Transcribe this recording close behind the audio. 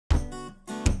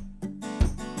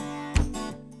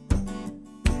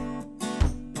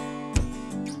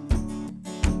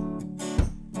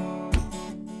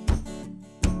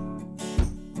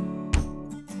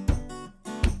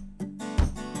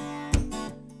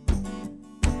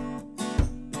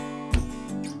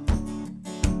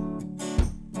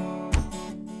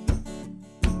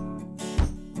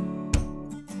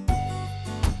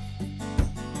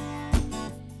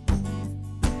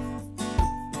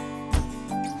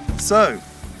So,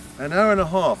 an hour and a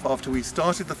half after we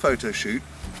started the photo shoot,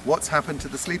 what's happened to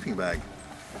the sleeping bag?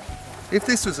 If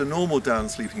this was a normal down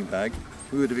sleeping bag,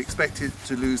 we would have expected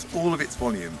to lose all of its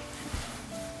volume.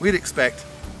 We'd expect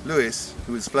Lewis,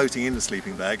 who was floating in the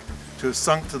sleeping bag, to have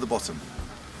sunk to the bottom.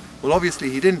 Well,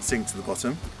 obviously he didn't sink to the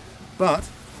bottom, but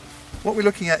what we're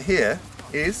looking at here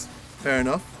is, fair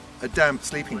enough, a damp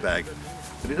sleeping bag.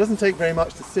 But it doesn't take very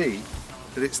much to see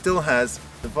that it still has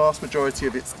the vast majority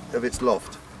of its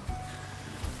loft.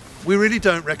 We really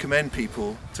don't recommend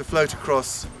people to float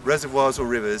across reservoirs or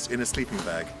rivers in a sleeping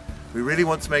bag. We really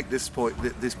want to make this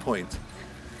point.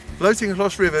 Floating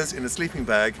across rivers in a sleeping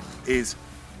bag is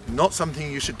not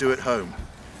something you should do at home.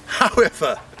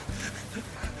 However,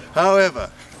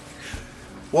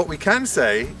 what we can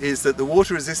say is that the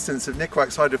water resistance of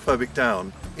Nikwax hydrophobic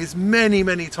down is many,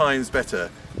 many times better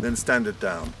than standard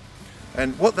down.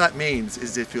 And what that means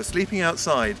is if you're sleeping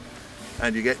outside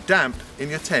and you get damp in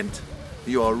your tent,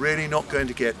 you are really not going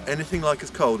to get anything like as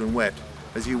cold and wet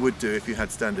as you would do if you had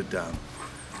standard down.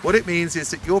 What it means is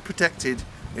that you're protected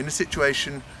in a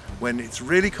situation when it's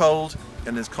really cold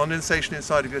and there's condensation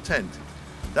inside of your tent.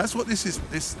 That's what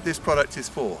this product is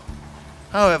for.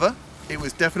 However, it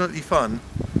was definitely fun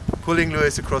pulling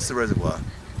Lewis across the reservoir.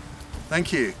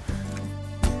 Thank you.